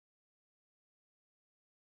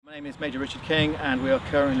My name is Major Richard King and we are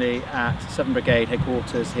currently at 7th Brigade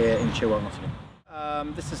headquarters here in Chilwell,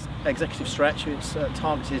 Nottingham. This is executive stretch. It's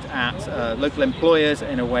targeted at local employers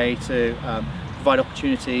in a way to provide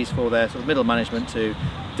opportunities for their sort of middle management to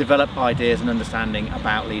develop ideas and understanding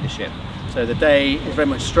about leadership. So the day is very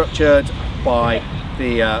much structured by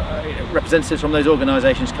the representatives from those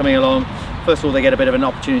organisations coming along. First of all, they get a bit of an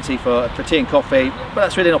opportunity for tea and coffee, but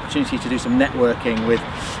that's really an opportunity to do some networking with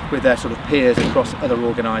their sort of peers across other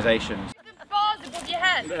organisations. The bars above your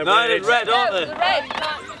head. No, they're red, aren't they? The red, you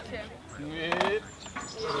can't touch them.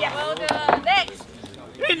 Yeah, well done. Next.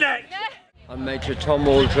 Next. I'm Major Tom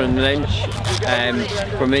Waldron Lynch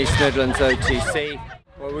from East Midlands OTC.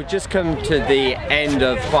 Well, we've just come to the end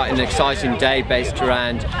of quite an exciting day based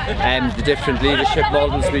around the different leadership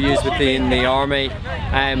models we use within the Army.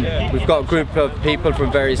 We've got a group of people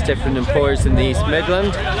from various different employers in the East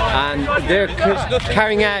Midlands, and they're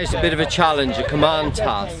carrying out a bit of a challenge, a command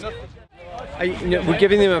task. We're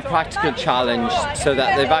giving them a practical challenge so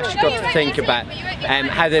that they've actually got to think about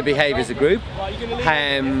how they behave as a group,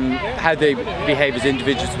 how they behave as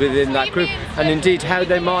individuals within that group, and indeed how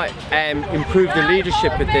they might improve the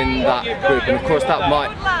leadership within that group. And of course that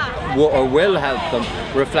might or will help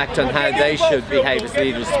them reflect on how they should behave as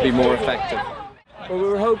leaders to be more effective. Well, we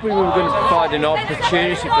were hoping we were going to provide an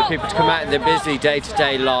opportunity for people to come out in their busy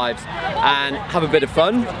day-to-day lives and have a bit of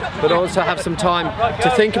fun, but also have some time to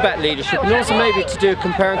think about leadership, and also maybe to do a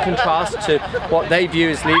compare and contrast to what they view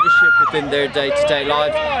as leadership within their day-to-day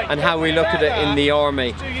lives and how we look at it in the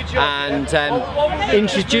Army, and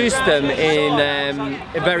introduce them in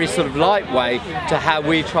a very sort of light way to how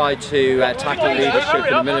we try to tackle leadership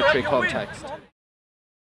in a military context.